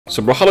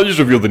So Brawlhalla just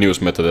revealed the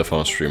newest Metadev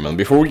on stream, and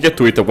before we get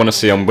to it, I wanna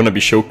say I'm gonna be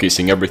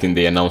showcasing everything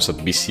they announced at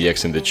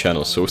BCX in the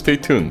channel, so stay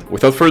tuned.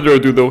 Without further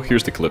ado though,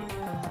 here's the clip.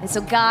 And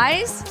so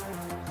guys,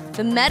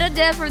 the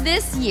Metadev for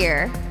this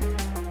year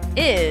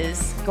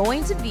is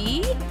going to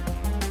be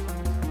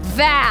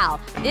Val.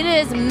 It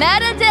is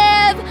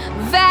Metadev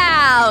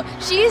Val.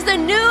 She's the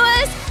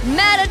newest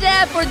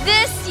Metadev for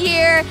this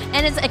year,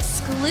 and it's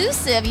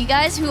exclusive. You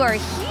guys who are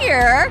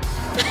here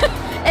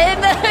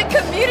in the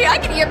community, I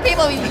can hear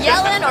people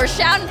yelling or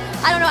shouting,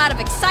 I don't know, out of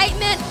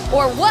excitement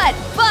or what,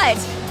 but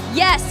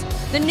yes,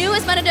 the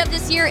newest Metadev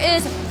this year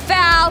is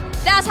Val.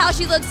 That's how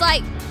she looks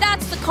like.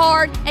 That's the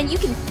card, and you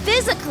can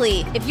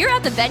physically, if you're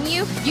at the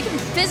venue, you can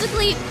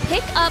physically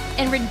pick up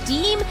and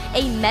redeem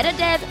a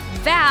Metadev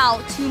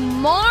Val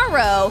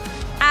tomorrow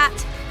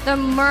at the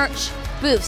merch booth.